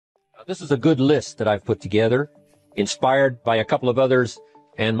This is a good list that I've put together, inspired by a couple of others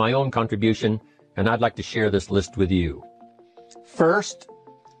and my own contribution, and I'd like to share this list with you. First,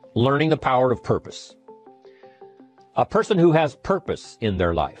 learning the power of purpose. A person who has purpose in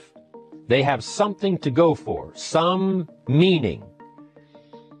their life, they have something to go for, some meaning.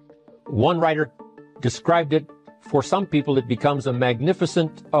 One writer described it, for some people it becomes a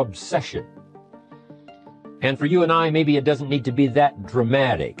magnificent obsession. And for you and I, maybe it doesn't need to be that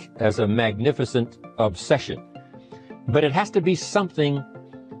dramatic as a magnificent obsession. But it has to be something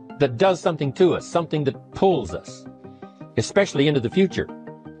that does something to us, something that pulls us, especially into the future.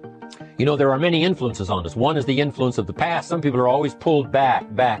 You know, there are many influences on us. One is the influence of the past. Some people are always pulled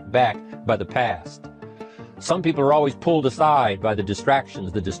back by the past. Some people are always pulled aside by the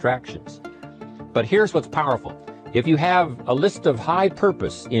distractions. But here's what's powerful. If you have a list of high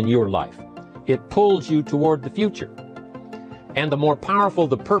purpose in your life, it pulls you toward the future. And the more powerful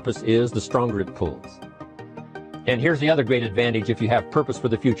the purpose is, the stronger it pulls. And here's the other great advantage if you have purpose for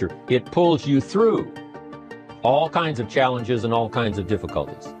the future. It pulls you through all kinds of challenges and all kinds of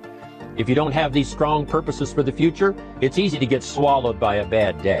difficulties. If you don't have these strong purposes for the future, it's easy to get swallowed by a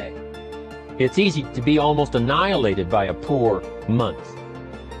bad day. It's easy to be almost annihilated by a poor month.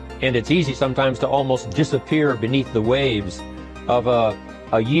 And it's easy sometimes to almost disappear beneath the waves of a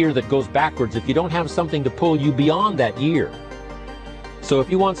year that goes backwards if you don't have something to pull you beyond that year. So if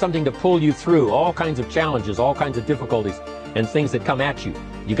you want something to pull you through all kinds of challenges, all kinds of difficulties, and things that come at you,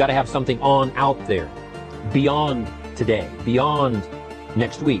 you got to have something on out there, beyond today, beyond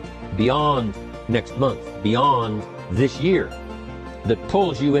next week, beyond next month, beyond this year, that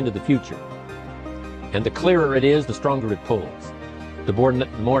pulls you into the future. And the clearer it is, the stronger it pulls. The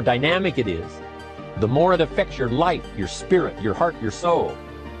more dynamic it is, the more it affects your life, your spirit, your heart, your soul.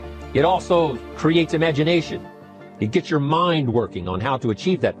 It also creates imagination. It gets your mind working on how to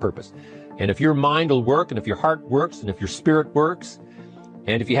achieve that purpose. And if your mind will work, and if your heart works, and if your spirit works,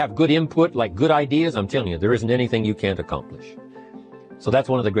 and if you have good input, like good ideas, I'm telling you, there isn't anything you can't accomplish. So that's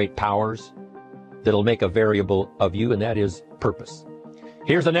one of the great powers that'll make a variable of you, and that is purpose.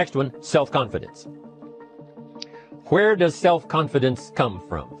 Here's the next one, self-confidence. Where does self-confidence come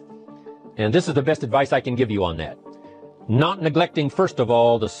from? And this is the best advice I can give you on that. Not neglecting, first of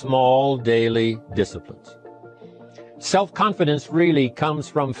all, the small daily disciplines. Self-confidence really comes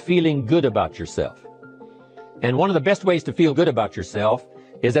from feeling good about yourself. And one of the best ways to feel good about yourself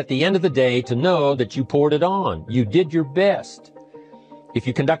is at the end of the day to know that you poured it on. You did your best. If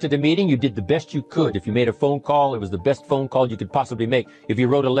you conducted a meeting, you did the best you could. If you made a phone call, it was the best phone call you could possibly make. If you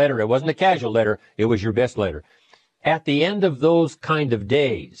wrote a letter, it wasn't a casual letter, it was your best letter. At the end of those kind of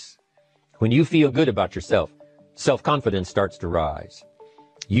days, when you feel good about yourself, self-confidence starts to rise.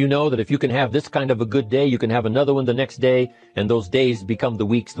 You know that if you can have this kind of a good day, you can have another one the next day, and those days become the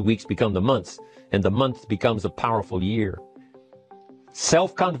weeks become the months, and the month becomes a powerful year.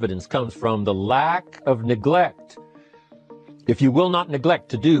 Self-confidence comes from the lack of neglect. If you will not neglect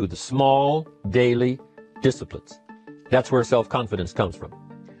to do the small daily disciplines, that's where self-confidence comes from.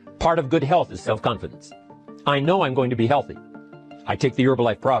 Part of good health is self-confidence. I know I'm going to be healthy. I take the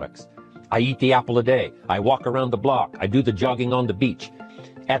Herbalife products. I eat the apple a day. I walk around the block. I do the jogging on the beach.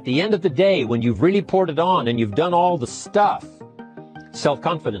 At the end of the day, when you've really poured it on and you've done all the stuff,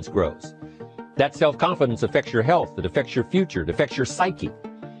 self-confidence grows. That self-confidence affects your health. It affects your future. It affects your psyche.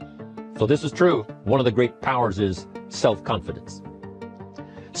 So this is true. One of the great powers is self-confidence.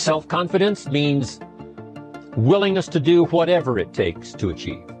 Self-confidence means willingness to do whatever it takes to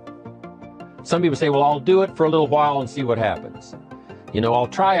achieve. Some people say, well, I'll do it for a little while and see what happens. You know, I'll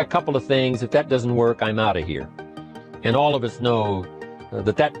try a couple of things. If that doesn't work, I'm out of here. And all of us know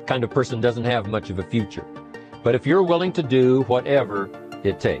that kind of person doesn't have much of a future. But if you're willing to do whatever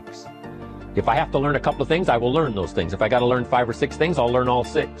it takes, if I have to learn a couple of things, I will learn those things. If I got to learn 5 or 6 things, I'll learn all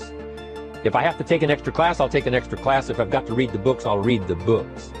 6. If I have to take an extra class, I'll take an extra class. If I've got to read the books, I'll read the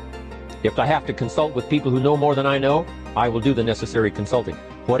books. If I have to consult with people who know more than I know, I will do the necessary consulting.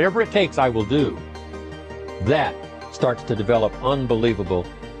 Whatever it takes, I will do. That starts to develop unbelievable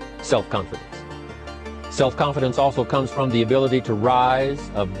self-confidence. Self-confidence also comes from the ability to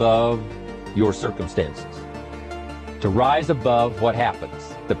rise above your circumstances. To rise above what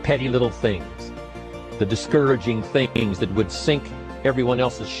happens, the petty little things, the discouraging things that would sink everyone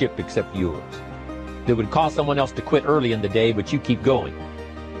else's ship except yours, that would cause someone else to quit early in the day, but you keep going.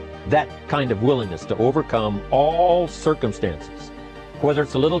 That kind of willingness to overcome all circumstances, whether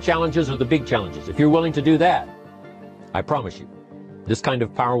it's the little challenges or the big challenges, if you're willing to do that, I promise you, this kind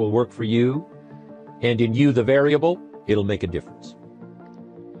of power will work for you, and in you, the variable, it'll make a difference.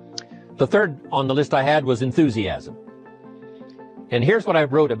 The third on the list I had was enthusiasm. And here's what I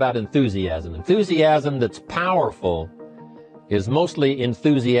wrote about enthusiasm. Enthusiasm that's powerful is mostly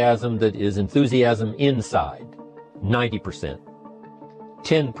enthusiasm that is enthusiasm inside, 90%,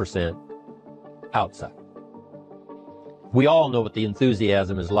 10% outside. We all know what the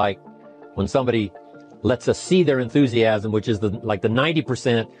enthusiasm is like when somebody lets us see their enthusiasm, which is like the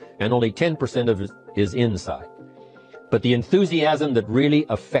 90%, and only 10% of it is inside. But the enthusiasm that really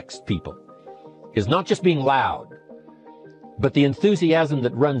affects people is not just being loud, but the enthusiasm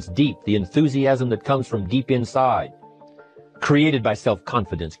that runs deep, the enthusiasm that comes from deep inside, created by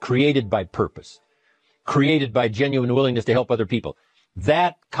self-confidence, created by purpose, created by genuine willingness to help other people.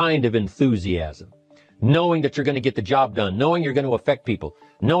 That kind of enthusiasm, knowing that you're going to get the job done, knowing you're going to affect people,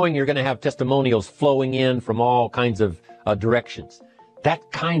 knowing you're going to have testimonials flowing in from all kinds of directions.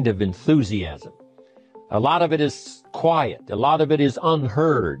 That kind of enthusiasm. A lot of it is quiet. A lot of it is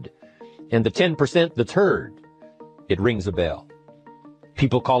unheard. And the 10% that's heard, it rings a bell.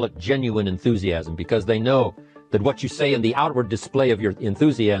 People call it genuine enthusiasm because they know that what you say in the outward display of your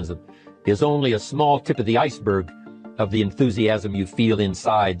enthusiasm is only a small tip of the iceberg of the enthusiasm you feel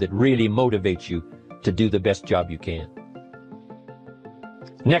inside that really motivates you to do the best job you can.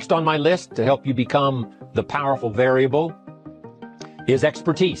 Next on my list to help you become the powerful variable is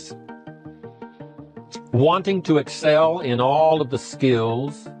expertise. Wanting to excel in all of the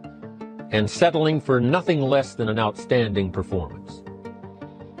skills and settling for nothing less than an outstanding performance.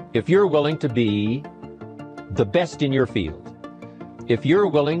 If you're willing to be the best in your field, if you're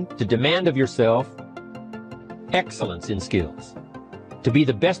willing to demand of yourself excellence in skills, to be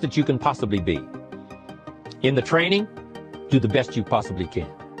the best that you can possibly be, in the training, do the best you possibly can.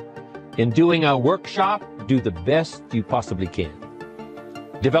 In doing a workshop, do the best you possibly can.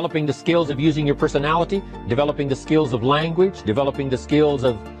 Developing the skills of using your personality, developing the skills of language, developing the skills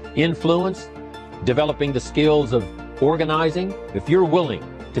of influence, developing the skills of organizing. If you're willing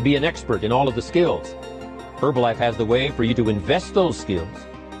to be an expert in all of the skills, Herbalife has the way for you to invest those skills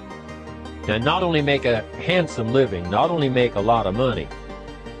and not only make a handsome living, not only make a lot of money,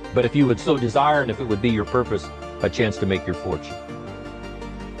 but if you would so desire and if it would be your purpose, a chance to make your fortune.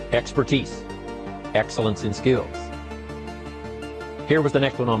 Expertise, excellence in skills. Here was the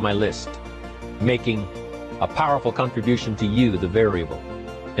next one on my list, making a powerful contribution to you, the variable,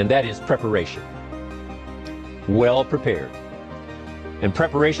 and that is preparation. Well prepared. And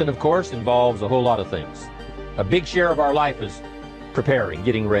preparation, of course, involves a whole lot of things. A big share of our life is preparing,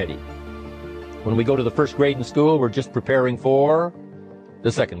 getting ready. When we go to the first grade in school, we're just preparing for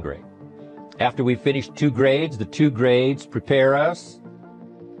the second grade. After we've finished 2 grades, the 2 grades prepare us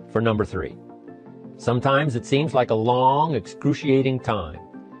for number 3. Sometimes it seems like a long, excruciating time.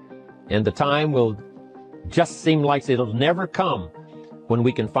 And the time will just seem like it'll never come when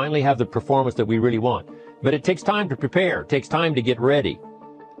we can finally have the performance that we really want. But it takes time to prepare. It takes time to get ready.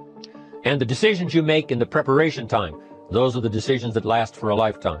 And the decisions you make in the preparation time, those are the decisions that last for a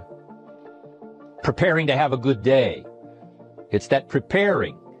lifetime. Preparing to have a good day. It's that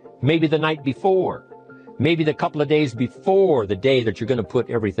preparing, maybe the night before, maybe the couple of days before the day that you're going to put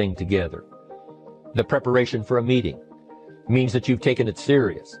everything together. The preparation for a meeting means that you've taken it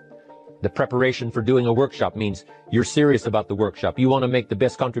serious. The preparation for doing a workshop means you're serious about the workshop. You want to make the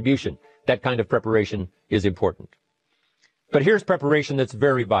best contribution. That kind of preparation is important. But here's preparation that's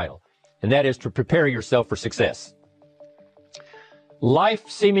very vital, and that is to prepare yourself for success. Life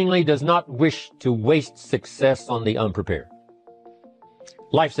seemingly does not wish to waste success on the unprepared.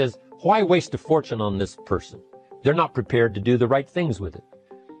 Life says, why waste a fortune on this person? They're not prepared to do the right things with it.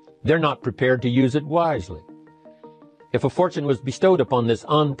 They're not prepared to use it wisely. If a fortune was bestowed upon this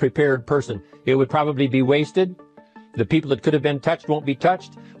unprepared person, it would probably be wasted. The people that could have been touched won't be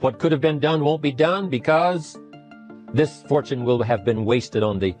touched. What could have been done won't be done because this fortune will have been wasted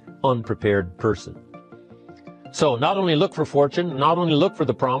on the unprepared person. So not only look for fortune, not only look for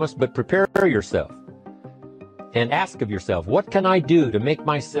the promise, but prepare yourself and ask of yourself, what can I do to make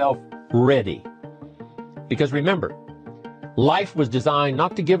myself ready? Because remember, life was designed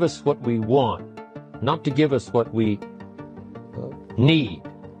not to give us what we want, not to give us what we need,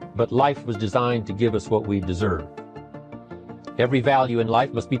 but life was designed to give us what we deserve. Every value in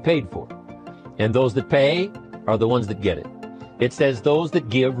life must be paid for, and those that pay are the ones that get it. It says those that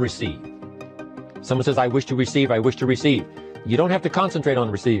give receive. Someone says, I wish to receive, I wish to receive. You don't have to concentrate on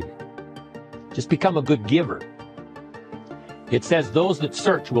receiving. Just become a good giver. It says those that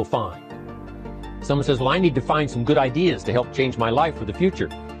search will find. Someone says, well, I need to find some good ideas to help change my life for the future.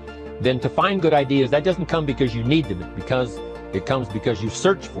 Then to find good ideas, that doesn't come because you need them, it comes because you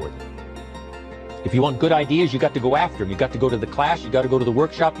search for them. If you want good ideas, you got to go after them. You got to go to the class, you got to go to the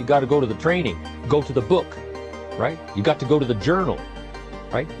workshop, you got to go to the training, go to the book. right? You got to go to the journal,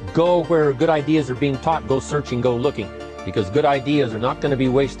 right? Go where good ideas are being taught. Go searching, go looking, because good ideas are not going to be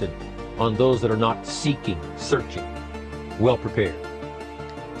wasted on those that are not seeking, searching, well prepared.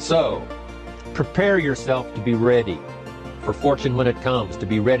 So, prepare yourself to be ready for fortune when it comes, to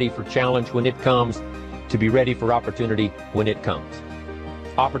be ready for challenge when it comes, to be ready for opportunity when it comes.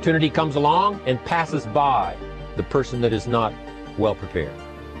 Opportunity comes along and passes by the person that is not well prepared.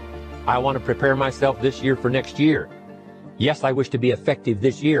 I want to prepare myself this year for next year. Yes, I wish to be effective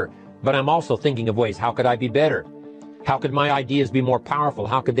this year, but I'm also thinking of ways, how could I be better? How could my ideas be more powerful?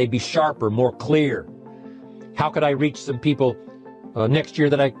 How could they be sharper, more clear? How could I reach some people next year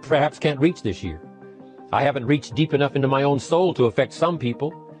that I perhaps can't reach this year? I haven't reached deep enough into my own soul to affect some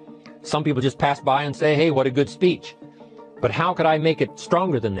people. Some people just pass by and say, hey, what a good speech. But how could I make it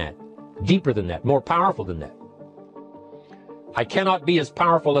stronger than that, deeper than that, more powerful than that? I cannot be as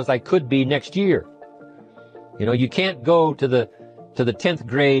powerful as I could be next year. You know, you can't go to the 10th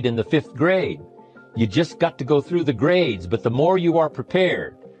grade in the 5th grade. You just got to go through the grades. But the more you are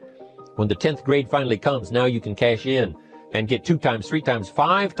prepared, when the 10th grade finally comes, now you can cash in and get 2 times, 3 times,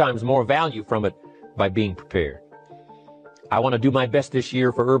 5 times more value from it by being prepared. I want to do my best this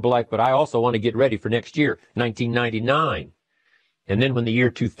year for Herbalife, but I also want to get ready for next year, 1999. And then when the year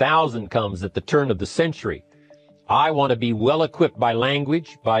 2000 comes, at the turn of the century, I want to be well equipped by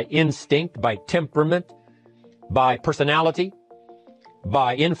language, by instinct, by temperament, by personality,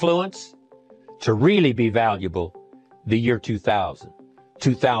 by influence, to really be valuable the year 2000,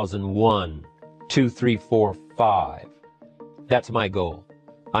 2001, 2, 3, 4, 5. That's my goal.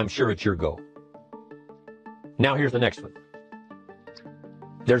 I'm sure it's your goal. Now here's the next one.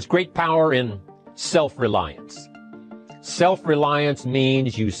 There's great power in self-reliance. Self-reliance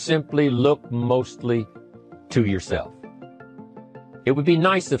means you simply look mostly to yourself. It would be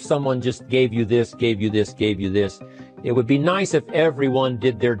nice if someone just gave you this, gave you this, gave you this. It would be nice if everyone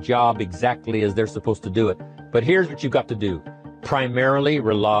did their job exactly as they're supposed to do it. But here's what you've got to do. Primarily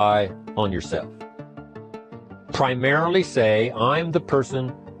rely on yourself. Primarily say, I'm the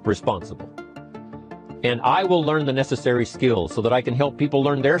person responsible. And I will learn the necessary skills so that I can help people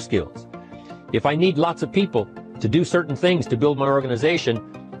learn their skills. If I need lots of people to do certain things to build my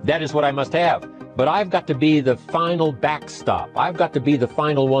organization, that is what I must have. But I've got to be the final backstop. I've got to be the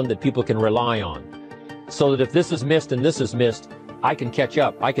final one that people can rely on. So that if this is missed and this is missed, I can catch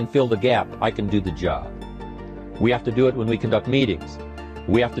up. I can fill the gap. I can do the job. We have to do it when we conduct meetings.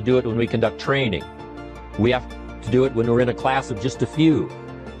 We have to do it when we conduct training. We have to do it when we're in a class of just a few.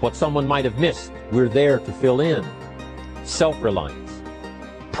 What someone might have missed, we're there to fill in. Self-reliance.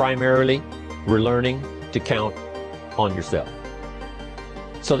 Primarily, we're learning to count on yourself.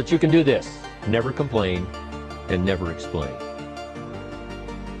 So that you can do this. Never complain and never explain.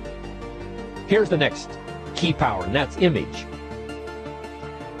 Here's the next key power, and that's image.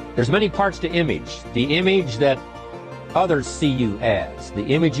 There's many parts to image. The image that others see you as. The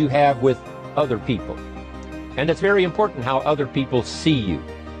image you have with other people. And it's very important how other people see you.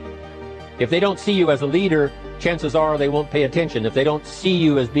 If they don't see you as a leader, chances are they won't pay attention. If they don't see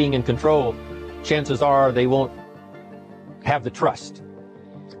you as being in control, chances are they won't have the trust.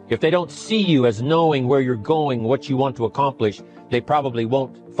 If they don't see you as knowing where you're going, what you want to accomplish, they probably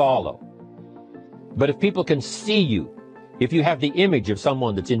won't follow. But if people can see you, if you have the image of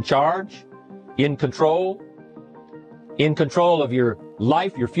someone that's in charge, in control of your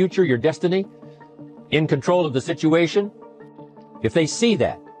life, your future, your destiny, in control of the situation, if they see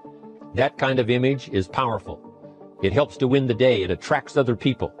that, that kind of image is powerful. It helps to win the day. It attracts other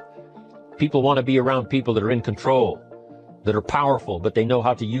people. People want to be around people that are in control, that are powerful, but they know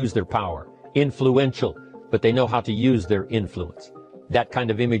how to use their power. Influential, but they know how to use their influence. That kind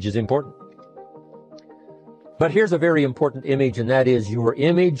of image is important. But here's a very important image, and that is your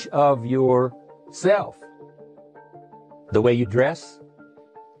image of yourself. The way you dress,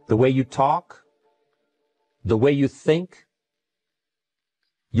 the way you talk, the way you think,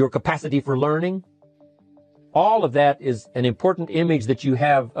 your capacity for learning, all of that is an important image that you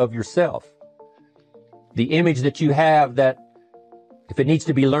have of yourself. The image that you have that if it needs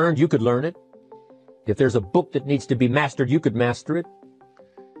to be learned, you could learn it. If there's a book that needs to be mastered, you could master it.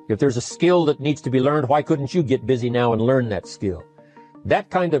 If there's a skill that needs to be learned, why couldn't you get busy now and learn that skill? That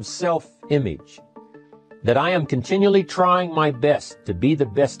kind of self-image, that I am continually trying my best to be the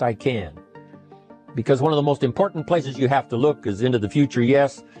best I can. Because one of the most important places you have to look is into the future,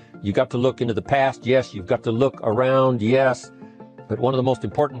 yes. You got to look into the past, yes. You've got to look around, yes. But one of the most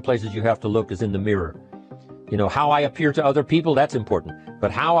important places you have to look is in the mirror. You know, how I appear to other people, that's important.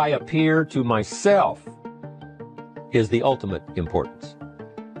 But how I appear to myself is the ultimate importance.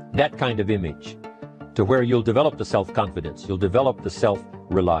 That kind of image to where you'll develop the self-confidence, you'll develop the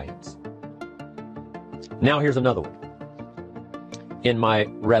self-reliance. Now here's another one in my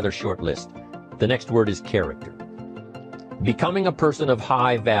rather short list. The next word is character. Becoming a person of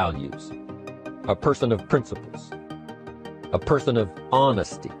high values, a person of principles, a person of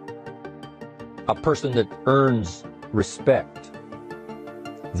honesty, a person that earns respect.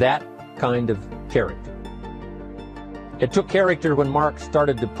 That kind of character. It took character when Mark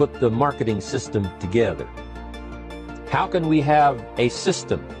started to put the marketing system together. How can we have a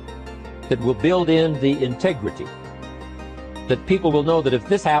system that will build in the integrity, that people will know that if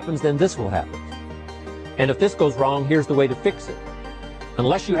this happens, then this will happen. And if this goes wrong, here's the way to fix it.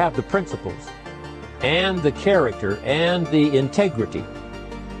 Unless you have the principles and the character and the integrity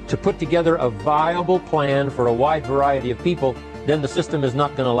to put together a viable plan for a wide variety of people, then the system is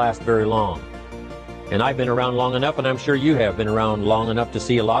not going to last very long. And I've been around long enough, and I'm sure you have been around long enough to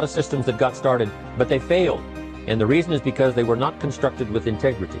see a lot of systems that got started, but they failed. And the reason is because they were not constructed with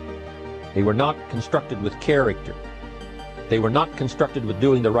integrity. They were not constructed with character. They were not constructed with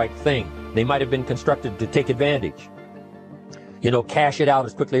doing the right thing. They might have been constructed to take advantage. Cash it out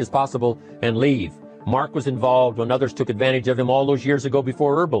as quickly as possible and leave. Mark was involved when others took advantage of him all those years ago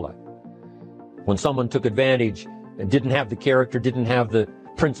before Herbalife. When someone took advantage and didn't have the character, didn't have the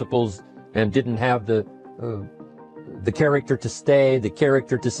principles, and didn't have the character to stay, the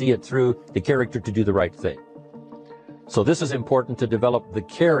character to see it through, the character to do the right thing. So this is important, to develop the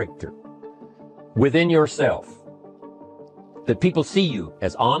character within yourself, that people see you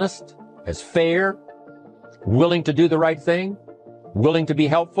as honest, as fair, willing to do the right thing, willing to be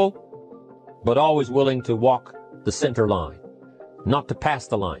helpful, but always willing to walk the center line, not to pass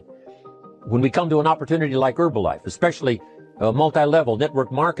the line. When we come to an opportunity like Herbalife, especially multi-level network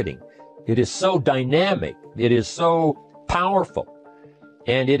marketing, it is so dynamic, it is so powerful,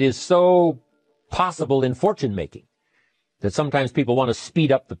 and it is so possible in fortune making that sometimes people want to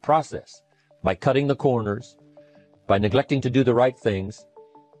speed up the process by cutting the corners, by neglecting to do the right things,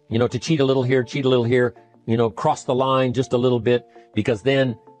 to cheat a little here, cross the line just a little bit, because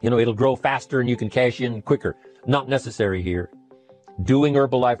then, it'll grow faster and you can cash in quicker. Not necessary here. Doing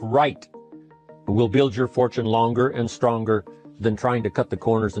Herbalife right will build your fortune longer and stronger than trying to cut the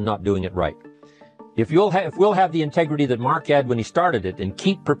corners and not doing it right. If we'll have the integrity that Mark had when he started it, and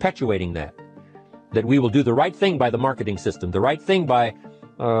keep perpetuating that we will do the right thing by the marketing system, the right thing by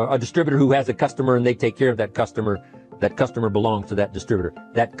a distributor who has a customer and they take care of that customer belongs to that distributor.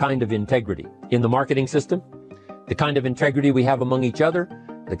 That kind of integrity in the marketing system, the kind of integrity we have among each other,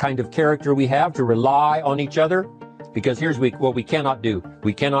 the kind of character we have to rely on each other, because here's what we cannot do.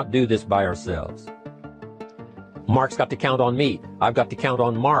 We cannot do this by ourselves. Mark's got to count on me. I've got to count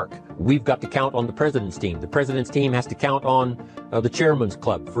on Mark. We've got to count on the president's team. The president's team has to count on the chairman's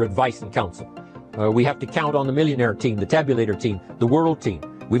club for advice and counsel. We have to count on the millionaire team, the tabulator team, the world team.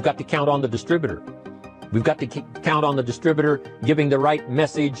 We've got to count on the distributor. We've got to count on the distributor giving the right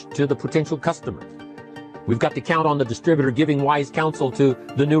message to the potential customers. We've got to count on the distributor giving wise counsel to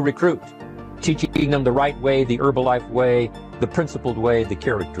the new recruit, teaching them the right way, the Herbalife way, the principled way, the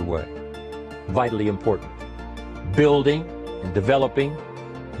character way. Vitally important. Building and developing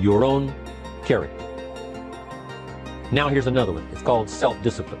your own character. Now here's another one. It's called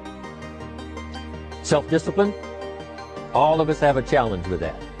self-discipline. Self-discipline, all of us have a challenge with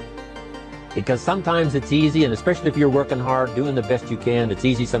that. Because sometimes it's easy, and especially if you're working hard, doing the best you can, it's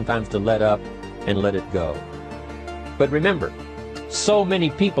easy sometimes to let up and let it go. But remember, so many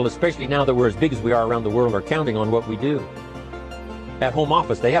people, especially now that we're as big as we are around the world, are counting on what we do. At home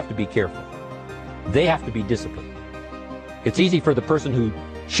office, they have to be careful. They have to be disciplined. It's easy for the person who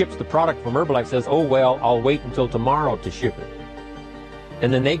ships the product from Herbalife, says, oh, well, I'll wait until tomorrow to ship it.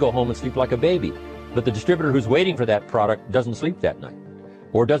 And then they go home and sleep like a baby. But the distributor who's waiting for that product doesn't sleep that night,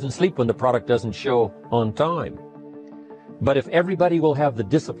 or doesn't sleep when the product doesn't show on time. But if everybody will have the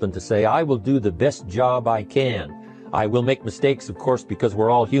discipline to say, I will do the best job I can. I will make mistakes, of course, because we're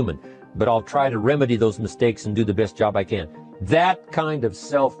all human, but I'll try to remedy those mistakes and do the best job I can. That kind of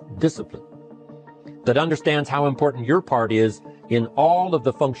self-discipline that understands how important your part is in all of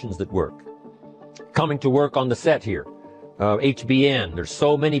the functions that work. Coming to work on the set here, HBN, there's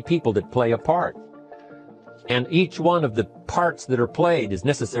so many people that play a part. And each one of the parts that are played is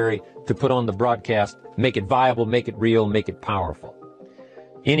necessary to put on the broadcast, make it viable, make it real, make it powerful.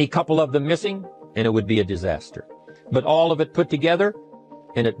 Any couple of them missing, and it would be a disaster. But all of it put together,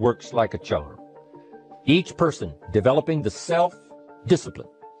 and it works like a charm. Each person developing the self-discipline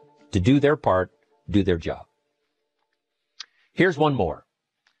to do their part, do their job. Here's one more,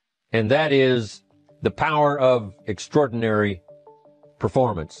 and that is the power of extraordinary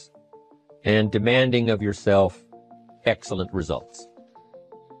performance and demanding of yourself excellent results.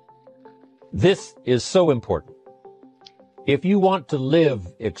 This is so important. If you want to live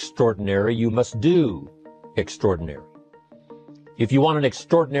extraordinary, you must do extraordinary. If you want an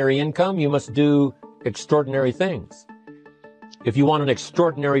extraordinary income, you must do extraordinary things. If you want an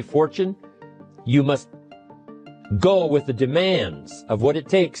extraordinary fortune, you must go with the demands of what it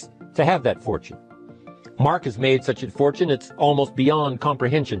takes to have that fortune. Mark has made such a fortune, it's almost beyond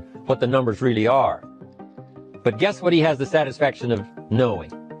comprehension what the numbers really are. But guess what he has the satisfaction of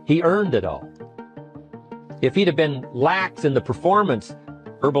knowing? He earned it all. If he'd have been lax in the performance,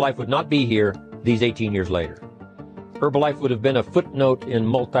 Herbalife would not be here these 18 years later. Herbalife would have been a footnote in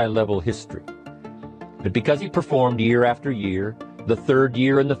multi-level history. But because he performed year after year, the 3rd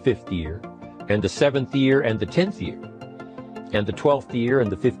year and the 5th year, and the 7th year and the 10th year, and the 12th year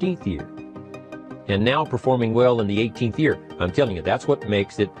and the 15th year, and now performing well in the 18th year, I'm telling you, that's what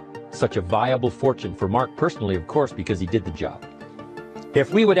makes it such a viable fortune for Mark personally, of course, because he did the job.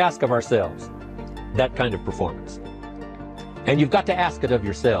 If we would ask of ourselves that kind of performance, and you've got to ask it of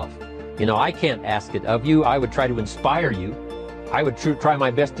yourself. You know, I can't ask it of you. I would try to inspire you. I would try my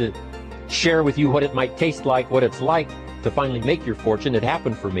best to share with you what it might taste like, what it's like to finally make your fortune. It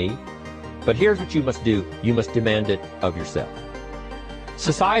happened for me. But here's what you must do. You must demand it of yourself.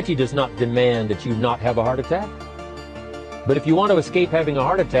 Society does not demand that you not have a heart attack. But if you want to escape having a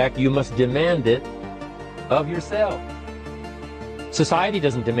heart attack, you must demand it of yourself. Society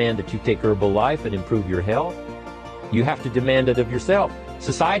doesn't demand that you take Herbalife and improve your health. You have to demand it of yourself.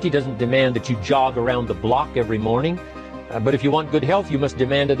 Society doesn't demand that you jog around the block every morning. But if you want good health, you must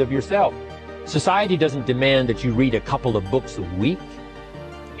demand it of yourself. Society doesn't demand that you read a couple of books a week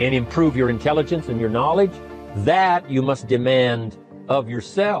and improve your intelligence and your knowledge. That you must demand of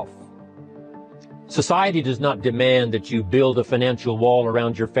yourself. Society does not demand that you build a financial wall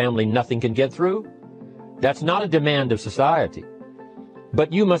around your family nothing can get through. That's not a demand of society.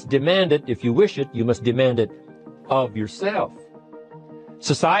 But you must demand it, if you wish it, you must demand it of yourself.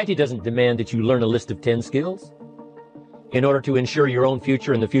 Society doesn't demand that you learn a list of 10 skills in order to ensure your own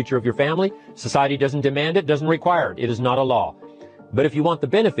future and the future of your family. Society doesn't demand it, doesn't require it. It is not a law. But if you want the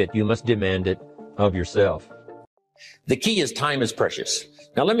benefit, you must demand it of yourself. The key is time is precious.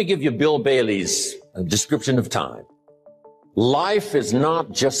 Now let me give you Bill Bailey's description of time. Life is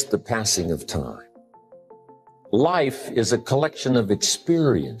not just the passing of time. Life is a collection of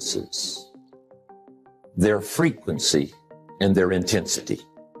experiences, their frequency and their intensity.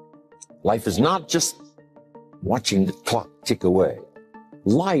 Life is not just watching the clock tick away.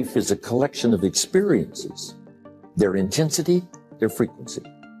 Life is a collection of experiences, their intensity, their frequency.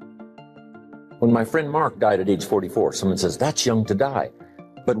 When my friend Mark died at age 44, someone says, that's young to die.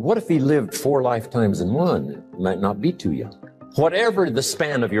 But what if he lived 4 lifetimes in one? It might not be too young. Whatever the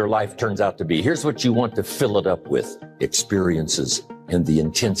span of your life turns out to be, here's what you want to fill it up with: experiences and the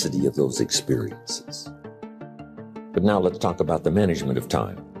intensity of those experiences. But now let's talk about the management of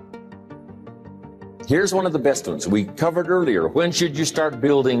time. Here's one of the best ones we covered earlier. When should you start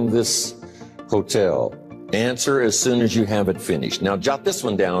building this hotel? Answer: as soon as you have it finished. Now jot this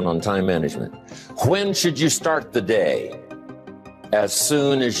one down on time management. When should you start the day? As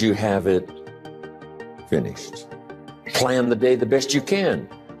soon as you have it finished. Plan the day the best you can,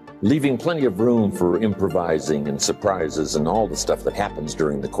 leaving plenty of room for improvising and surprises and all the stuff that happens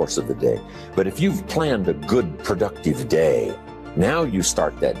during the course of the day. But if you've planned a good, productive day, now you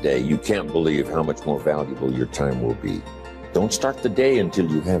start that day, you can't believe how much more valuable your time will be. Don't start the day until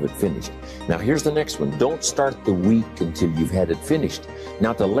you have it finished. Now here's the next one. Don't start the week until you've had it finished.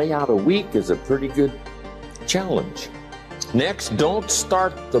 Now to lay out a week is a pretty good challenge. Next, don't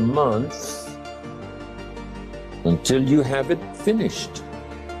start the month until you have it finished.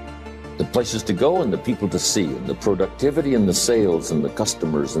 The places to go and the people to see, and the productivity and the sales and the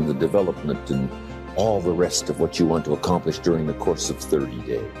customers and the development and all the rest of what you want to accomplish during the course of 30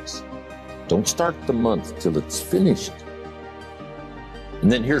 days. Don't start the month till it's finished.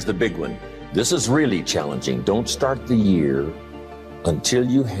 And then here's the big one. This is really challenging. Don't start the year until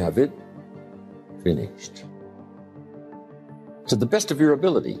you have it finished. To the best of your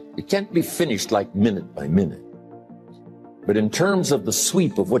ability. It can't be finished like minute by minute. But in terms of the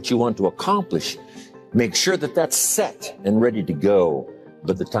sweep of what you want to accomplish, make sure that that's set and ready to go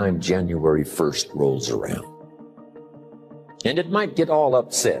by the time January 1st rolls around. And it might get all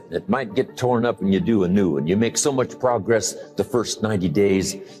upset. It might get torn up and you do anew, and you make so much progress the first 90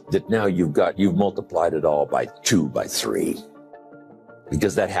 days that now you've multiplied it all by 2, by 3.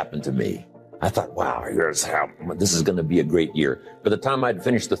 Because that happened to me. I thought, wow, this is going to be a great year. By the time I'd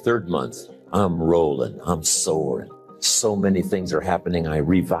finished the 3rd month, I'm rolling, I'm soaring. So many things are happening. I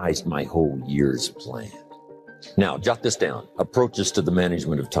revised my whole year's plan. Now, jot this down. Approaches to the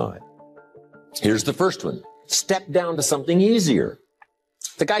management of time. Here's the first one. Step down to something easier.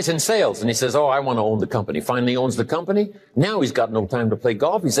 The guy's in sales and he says, oh, I want to own the company. Finally owns the company. Now he's got no time to play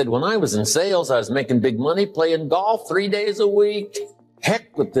golf. He said, when I was in sales, I was making big money playing golf 3 days a week.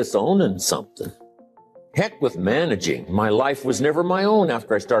 Heck with this owning something. Heck with managing. My life was never my own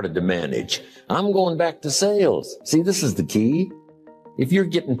after I started to manage. I'm going back to sales. See, this is the key. If you're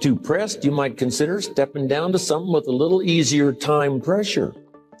getting too pressed, you might consider stepping down to something with a little easier time pressure.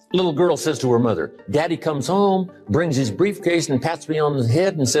 Little girl says to her mother, Daddy comes home, brings his briefcase and pats me on the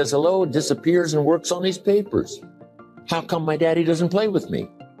head and says hello, disappears and works on his papers. How come my daddy doesn't play with me?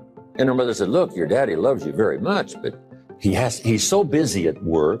 And her mother said, look, your daddy loves you very much, but he's so busy at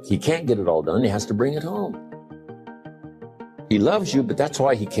work, he can't get it all done, he has to bring it home. He loves you, but that's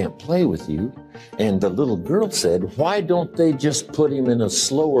why he can't play with you. And the little girl said, why don't they just put him in a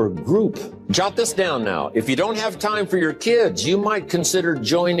slower group? Jot this down now. If you don't have time for your kids, you might consider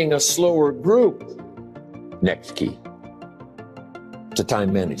joining a slower group. Next key to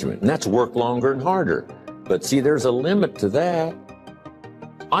time management. And that's work longer and harder. But see, there's a limit to that.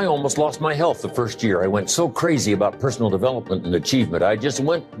 I almost lost my health the first year. I went so crazy about personal development and achievement. I just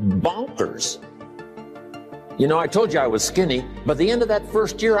went bonkers. You know, I told you I was skinny. By the end of that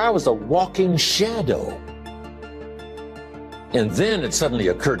first year, I was a walking shadow. And then it suddenly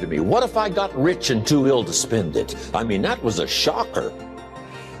occurred to me, what if I got rich and too ill to spend it? I mean, that was a shocker.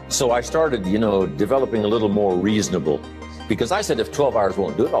 So I started, developing a little more reasonable. Because I said, if 12 hours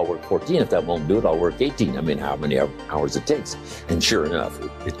won't do it, I'll work 14. If that won't do it, I'll work 18. I mean, how many hours it takes. And sure enough,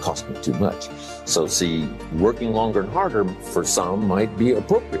 it cost me too much. So see, working longer and harder for some might be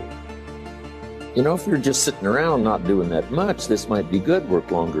appropriate. If you're just sitting around not doing that much, this might be good, work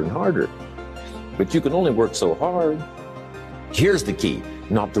longer and harder. But you can only work so hard. Here's the key,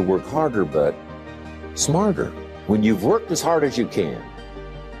 not to work harder, but smarter. When you've worked as hard as you can,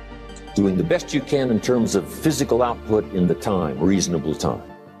 doing the best you can in terms of physical output in the time, reasonable time.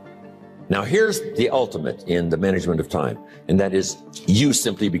 Now here's the ultimate in the management of time, and that is you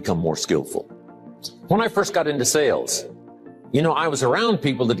simply become more skillful. When I first got into sales, I was around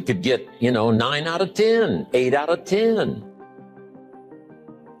people that could get, 9 out of 10, 8 out of 10.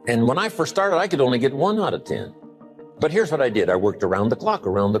 And when I first started, I could only get 1 out of 10. But here's what I did. I worked around the clock,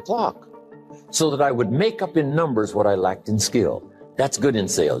 so that I would make up in numbers what I lacked in skill. That's good in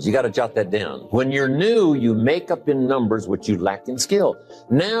sales. You got to jot that down. When you're new, you make up in numbers what you lack in skill.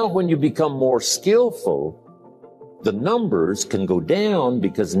 Now, when you become more skillful, the numbers can go down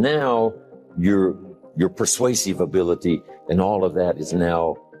because now your persuasive ability and all of that is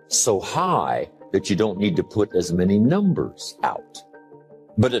now so high that you don't need to put as many numbers out.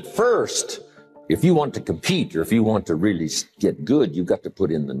 But at first, if you want to compete or if you want to really get good, you've got to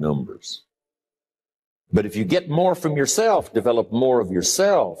put in the numbers. But if you get more from yourself, develop more of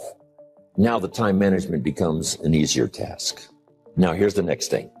yourself, now the time management becomes an easier task. Now here's the next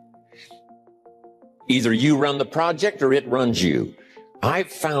thing. Either you run the project or it runs you.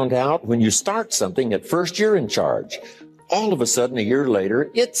 I've found out when you start something, at first you're in charge. All of a sudden, a year later,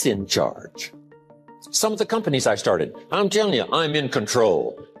 it's in charge. Some of the companies I started, I'm telling you, I'm in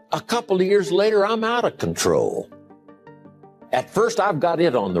control. A couple of years later, I'm out of control. At first, I've got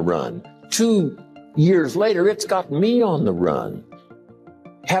it on the run. 2 years later, it's got me on the run.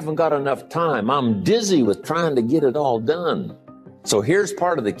 Haven't got enough time. I'm dizzy with trying to get it all done. So here's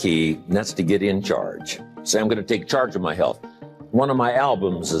part of the key, and that's to get in charge. Say, I'm going to take charge of my health. One of my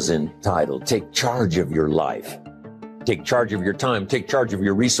albums is entitled, Take Charge of Your Life. Take charge of your time. Take charge of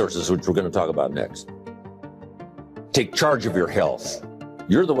your resources, which we're going to talk about next. Take charge of your health.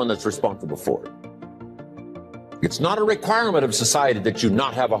 You're the one that's responsible for it. It's not a requirement of society that you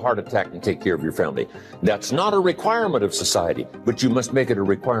not have a heart attack and take care of your family. That's not a requirement of society, but you must make it a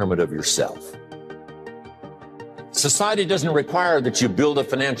requirement of yourself. Society doesn't require that you build a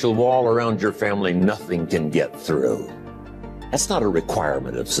financial wall around your family nothing can get through. That's not a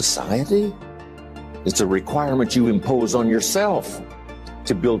requirement of society. It's a requirement you impose on yourself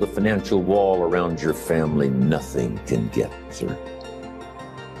to build a financial wall around your family nothing can get through.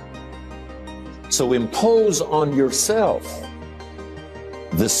 So impose on yourself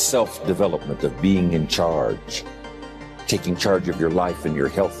this self-development of being in charge, taking charge of your life and your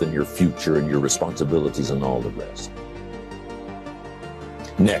health and your future and your responsibilities and all the rest.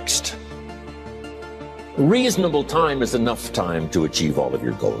 Next. Reasonable time is enough time to achieve all of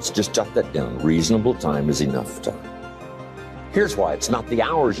your goals. Just jot that down. Reasonable time is enough time. Here's why. It's not the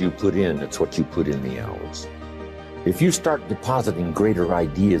hours you put in, it's what you put in the hours. If you start depositing greater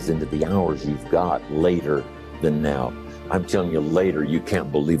ideas into the hours you've got later, than now. I'm telling you, later, you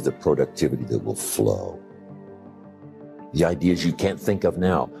can't believe the productivity that will flow. The ideas you can't think of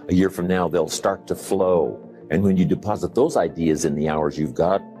now, a year from now, they'll start to flow. And when you deposit those ideas in the hours you've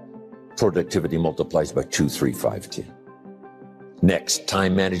got, productivity multiplies by 2, 3, 5, 10. Next,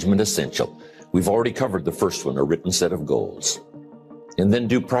 time management essential. We've already covered the first one, a written set of goals. And then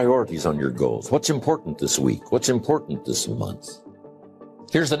do priorities on your goals. What's important this week? What's important this month?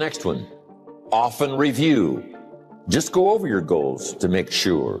 Here's the next one. Often review. Just go over your goals to make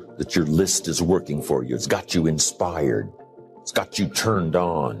sure that your list is working for you. It's got you inspired. It's got you turned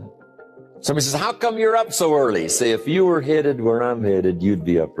on. Somebody says, how come you're up so early? Say, if you were headed where I'm headed, you'd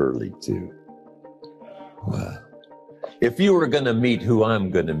be up early too. Well, if you were going to meet who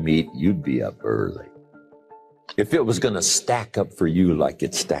I'm going to meet, you'd be up early. If it was going to stack up for you like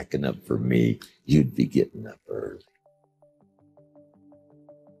it's stacking up for me, you'd be getting up early.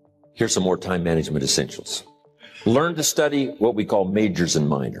 Here's some more time management essentials. Learn to study what we call majors and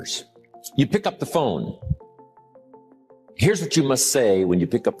minors. You pick up the phone. Here's what you must say when you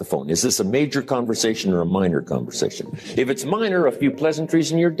pick up the phone. Is this a major conversation or a minor conversation? If it's minor, a few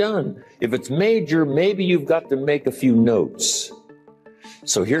pleasantries and you're done. If it's major, maybe you've got to make a few notes.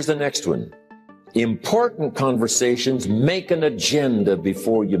 So here's the next one. Important conversations, make an agenda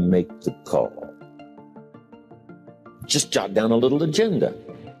before you make the call. Just jot down a little agenda.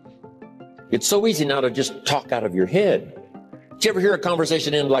 It's so easy now to just talk out of your head. Did you ever hear a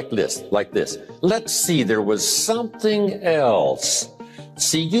conversation end like this? Let's see, there was something else.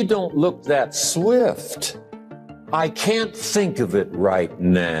 See, you don't look that swift. I can't think of it right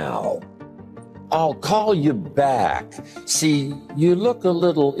now. I'll call you back. See, you look a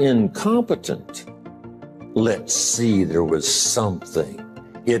little incompetent. Let's see, there was something.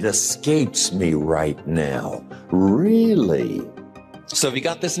 It escapes me right now. Really? So have you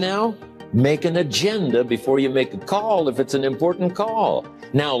got this now? Make an agenda before you make a call if it's an important call.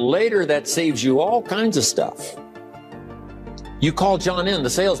 Now later that saves you all kinds of stuff. You call John in, the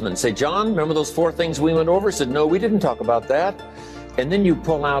salesman, say, John, remember those 4 things we went over? He said, no, we didn't talk about that. And then you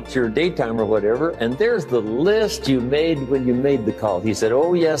pull out your daytime or whatever, and there's the list you made when you made the call. He said,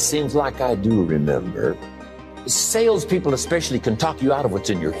 oh yes, seems like I do remember. Salespeople especially can talk you out of what's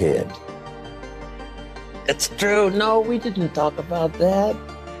in your head. It's true. No, we didn't talk about that.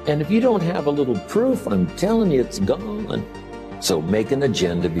 And if you don't have a little proof, I'm telling you, it's gone. So make an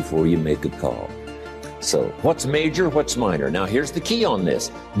agenda before you make a call. So what's major, what's minor? Now here's the key on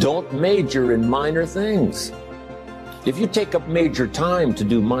this. Don't major in minor things. If you take up major time to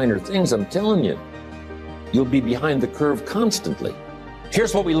do minor things, I'm telling you, you'll be behind the curve constantly.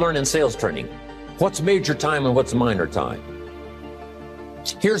 Here's what we learn in sales training. What's major time and what's minor time?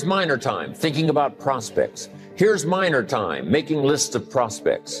 Here's minor time, thinking about prospects. Here's minor time, making lists of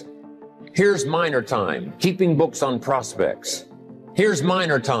prospects. Here's minor time, keeping books on prospects. Here's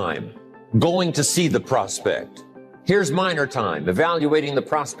minor time, going to see the prospect. Here's minor time, evaluating the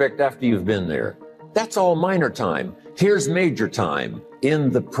prospect after you've been there. That's all minor time. Here's major time, in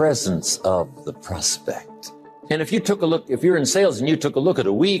the presence of the prospect. And if you took a look, if you're in sales and you took a look at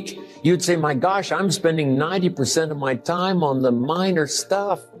a week, you'd say, my gosh, I'm spending 90% of my time on the minor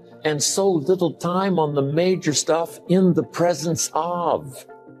stuff and so little time on the major stuff in the presence of.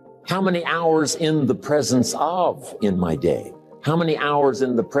 How many hours in the presence of in my day? How many hours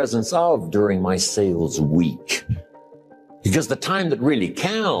in the presence of during my sales week? Because the time that really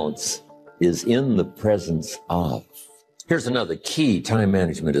counts is in the presence of. Here's another key time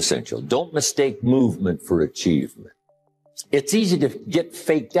management essential. Don't mistake movement for achievement. It's easy to get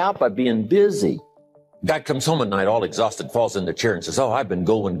faked out by being busy. Guy comes home at night all exhausted, falls in the chair and says, oh, I've been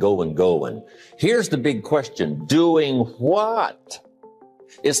going. Here's the big question. Doing what?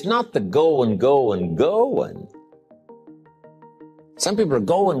 It's not the going. Some people are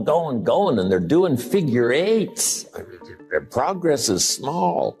going, and they're doing figure eights. Their progress is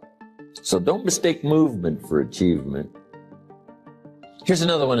small. So don't mistake movement for achievement. Here's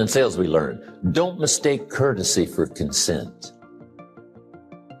another one in sales we learned. Don't mistake courtesy for consent.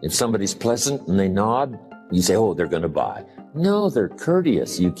 If somebody's pleasant and they nod, you say, oh, they're going to buy. No, they're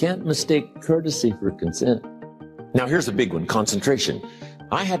courteous. You can't mistake courtesy for consent. Now, here's a big one, concentration.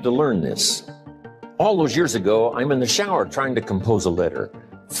 I had to learn this. All those years ago, I'm in the shower trying to compose a letter.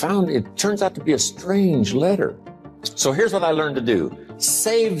 Found it turns out to be a strange letter. So here's what I learned to do.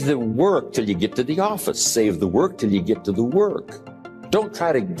 Save the work till you get to the office. Save the work till you get to the work. Don't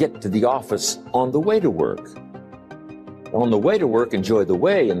try to get to the office on the way to work. On the way to work, enjoy the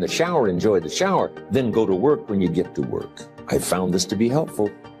way. In the shower, enjoy the shower. Then go to work when you get to work. I found this to be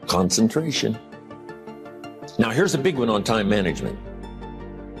helpful. Concentration. Now, here's a big one on time management.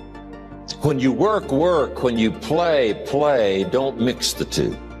 When you work, work. When you play, play. Don't mix the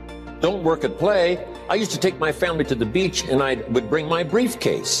two. Don't work at play. I used to take my family to the beach and I would bring my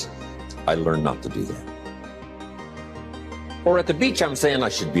briefcase. I learned not to do that. Or at the beach, I'm saying I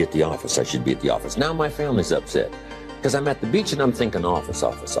should be at the office. I should be at the office. Now my family's upset because I'm at the beach and I'm thinking office,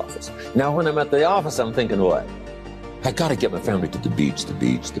 office, office. Now when I'm at the office, I'm thinking what? I got to get my family to the beach, the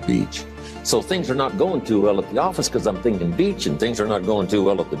beach, the beach. So things are not going too well at the office because I'm thinking beach, and things are not going too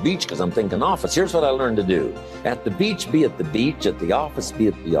well at the beach because I'm thinking office. Here's what I learned to do. At the beach, be at the beach. At the office, be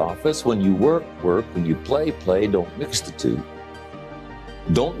at the office. When you work, work. When you play, play. Don't mix the two.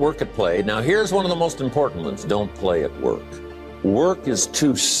 Don't work at play. Now here's one of the most important ones. Don't play at work. Work is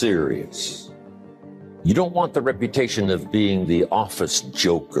too serious. You don't want the reputation of being the office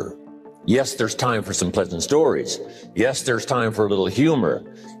joker. Yes, there's time for some pleasant stories. Yes, there's time for a little humor.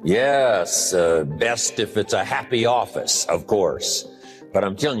 Yes, best if it's a happy office, of course. But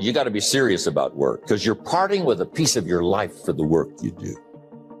I'm telling you, you got to be serious about work because you're parting with a piece of your life for the work you do.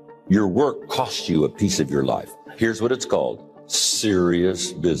 Your work costs you a piece of your life. Here's what it's called.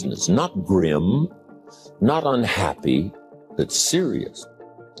 Serious business. Not grim, not unhappy, but serious.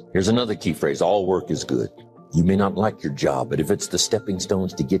 Here's another key phrase. All work is good. You may not like your job, but if it's the stepping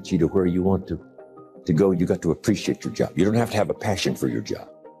stones to get you to where you want to go, you got to appreciate your job. You don't have to have a passion for your job.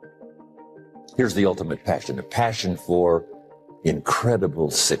 Here's the ultimate passion, a passion for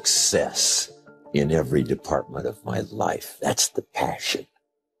incredible success in every department of my life. That's the passion.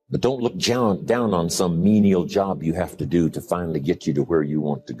 But don't look down on some menial job you have to do to finally get you to where you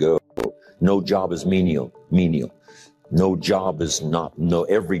want to go. No job is menial. No job is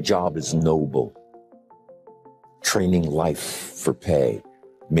every job is noble. Training life for pay,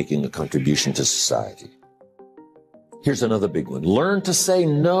 making a contribution to society. Here's another big one. Learn to say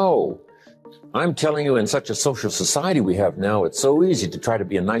no. I'm telling you, in such a social society we have now, it's so easy to try to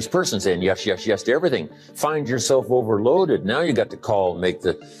be a nice person saying yes, yes, yes to everything. Find yourself overloaded. Now you got to call and make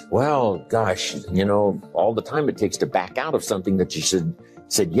well, gosh, all the time it takes to back out of something that you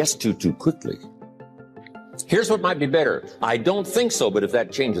said yes to too quickly. Here's what might be better. I don't think so, but if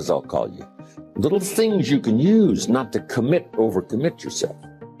that changes, I'll call you. Little things you can use not to overcommit yourself.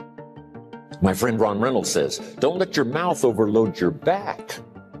 My friend Ron Reynolds says, don't let your mouth overload your back.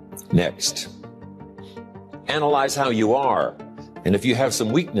 Next, analyze how you are. And if you have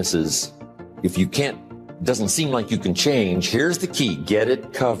some weaknesses, if you doesn't seem like you can change, here's the key, get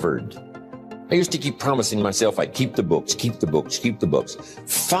it covered. I used to keep promising myself I'd keep the books, keep the books, keep the books.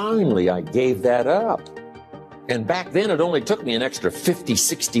 Finally, I gave that up. And back then, it only took me an extra $50,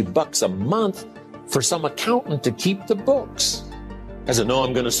 $60 a month for some accountant to keep the books. I said, no,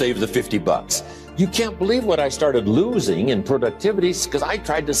 I'm going to save the $50. You can't believe what I started losing in productivity because I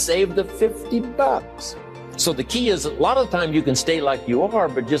tried to save the $50. So the key is a lot of the time you can stay like you are,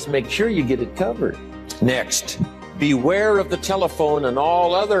 but just make sure you get it covered. Next, beware of the telephone and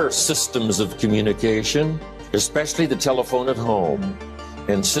all other systems of communication, especially the telephone at home.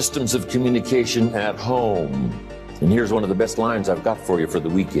 And systems of communication at home. And here's one of the best lines I've got for you for the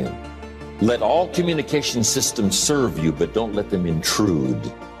weekend. Let all communication systems serve you, but don't let them intrude.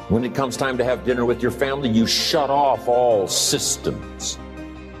 When it comes time to have dinner with your family, you shut off all systems.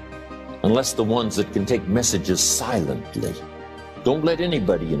 Unless the ones that can take messages silently. Don't let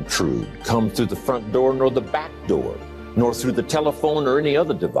anybody intrude, come through the front door nor the back door, nor through the telephone or any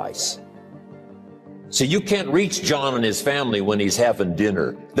other device. So you can't reach John and his family when he's having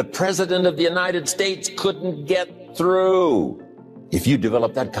dinner. The President of the United States couldn't get through. If you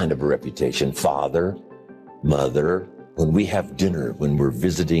develop that kind of a reputation, father, mother, when we have dinner, when we're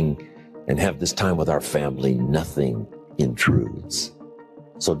visiting and have this time with our family, nothing intrudes.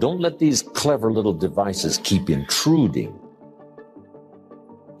 So don't let these clever little devices keep intruding.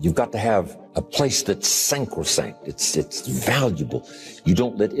 You've got to have a place that's sacrosanct. It's valuable. You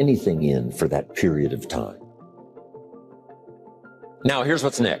don't let anything in for that period of time. Now, here's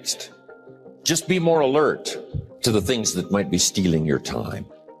what's next. Just be more alert to the things that might be stealing your time.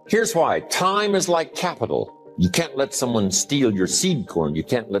 Here's why. Time is like capital. You can't let someone steal your seed corn. You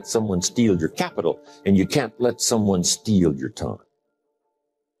can't let someone steal your capital. And you can't let someone steal your time.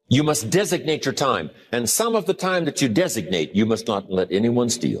 You must designate your time. And some of the time that you designate, you must not let anyone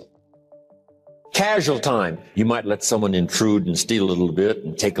steal. Casual time, you might let someone intrude and steal a little bit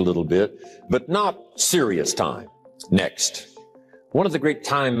and take a little bit, but not serious time. Next. One of the great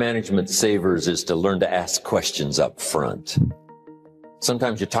time management savers is to learn to ask questions up front.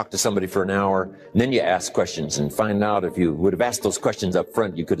 Sometimes you talk to somebody for an hour, and then you ask questions and find out if you would have asked those questions up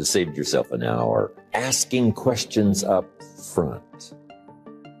front, you could have saved yourself an hour. Asking questions up front.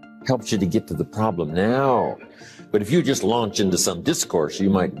 helps you to get to the problem now. But if you just launch into some discourse, you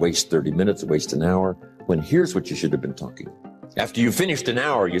might waste 30 minutes, waste an hour, when here's what you should have been talking. After you finished an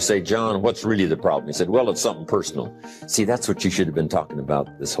hour, you say, John, what's really the problem? He said, well, it's something personal. See, that's what you should have been talking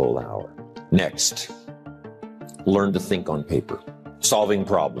about this whole hour. Next, learn to think on paper. Solving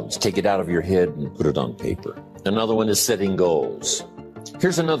problems. Take it out of your head and put it on paper. Another one is setting goals.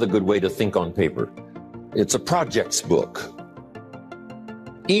 Here's another good way to think on paper. It's a projects book.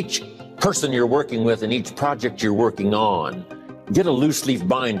 Each person you're working with and each project you're working on, get a loose leaf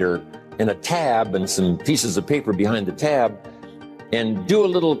binder and a tab and some pieces of paper behind the tab and do a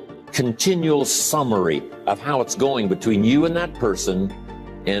little continual summary of how it's going between you and that person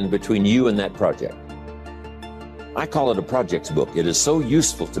and between you and that project. I call it a projects book. It is so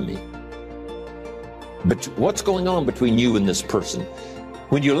useful to me. But what's going on between you and this person?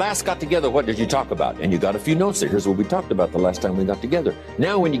 When you last got together, what did you talk about? And you got a few notes there. Here's what we talked about the last time we got together.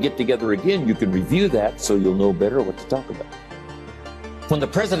 Now when you get together again, you can review that so you'll know better what to talk about. When the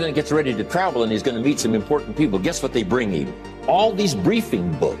president gets ready to travel and he's going to meet some important people, guess what they bring him? All these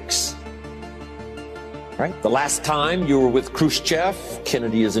briefing books. Right? The last time you were with Khrushchev,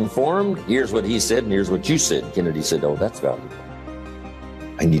 Kennedy is informed. Here's what he said and here's what you said. Kennedy said, oh, that's valuable.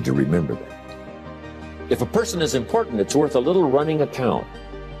 I need to remember that. If a person is important, it's worth a little running account.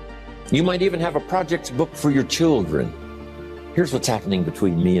 You might even have a projects book for your children. Here's what's happening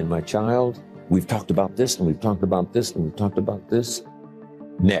between me and my child. We've talked about this, and we've talked about this, and we've talked about this.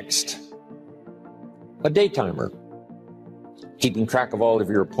 Next, a day timer. Keeping track of all of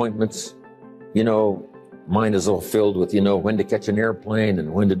your appointments. You know, mine is all filled with, when to catch an airplane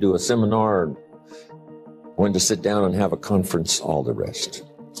and when to do a seminar, and when to sit down and have a conference, all the rest.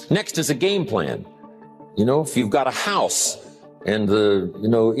 Next is a game plan. If you've got a house and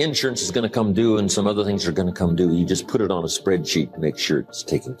the, insurance is going to come due and some other things are going to come due, you just put it on a spreadsheet to make sure it's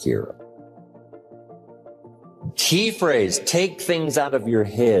taken care of. Key phrase, take things out of your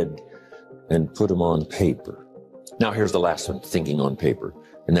head and put them on paper. Now here's the last one, thinking on paper,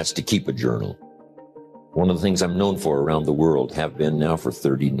 and that's to keep a journal. One of the things I'm known for around the world, have been now for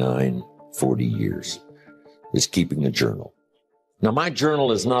 39, 40 years, is keeping a journal. Now my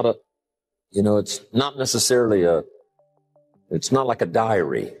journal is not it's not necessarily it's not like a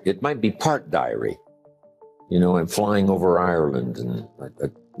diary. It might be part diary. I'm flying over Ireland and I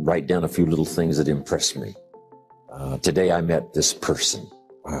write down a few little things that impress me. Today I met this person.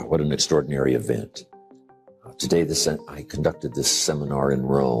 Wow, what an extraordinary event. Today I conducted this seminar in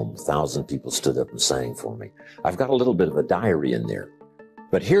Rome. 1,000 people stood up and sang for me. I've got a little bit of a diary in there.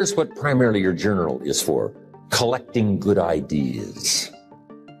 But here's what primarily your journal is for. Collecting good ideas.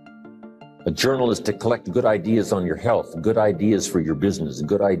 A journal is to collect good ideas on your health, good ideas for your business,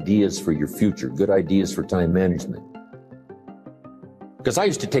 good ideas for your future, good ideas for time management. Because I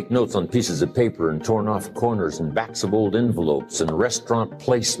used to take notes on pieces of paper and torn off corners and backs of old envelopes and restaurant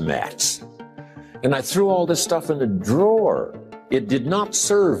placemats. And I threw all this stuff in a drawer. It did not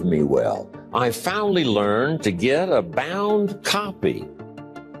serve me well. I finally learned to get a bound copy,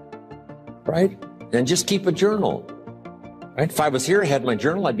 right? And just keep a journal. Right? If I was here, I had my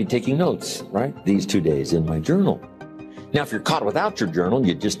journal, I'd be taking notes, right? These 2 days in my journal. Now, if you're caught without your journal,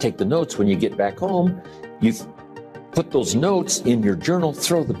 you just take the notes when you get back home. You put those notes in your journal,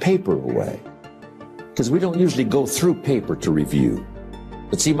 throw the paper away. Because we don't usually go through paper to review.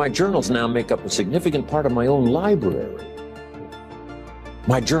 But see, my journals now make up a significant part of my own library.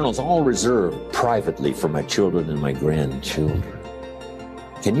 My journal's all reserved privately for my children and my grandchildren.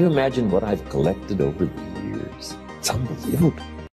 Can you imagine what I've collected over the years? It's unbelievable.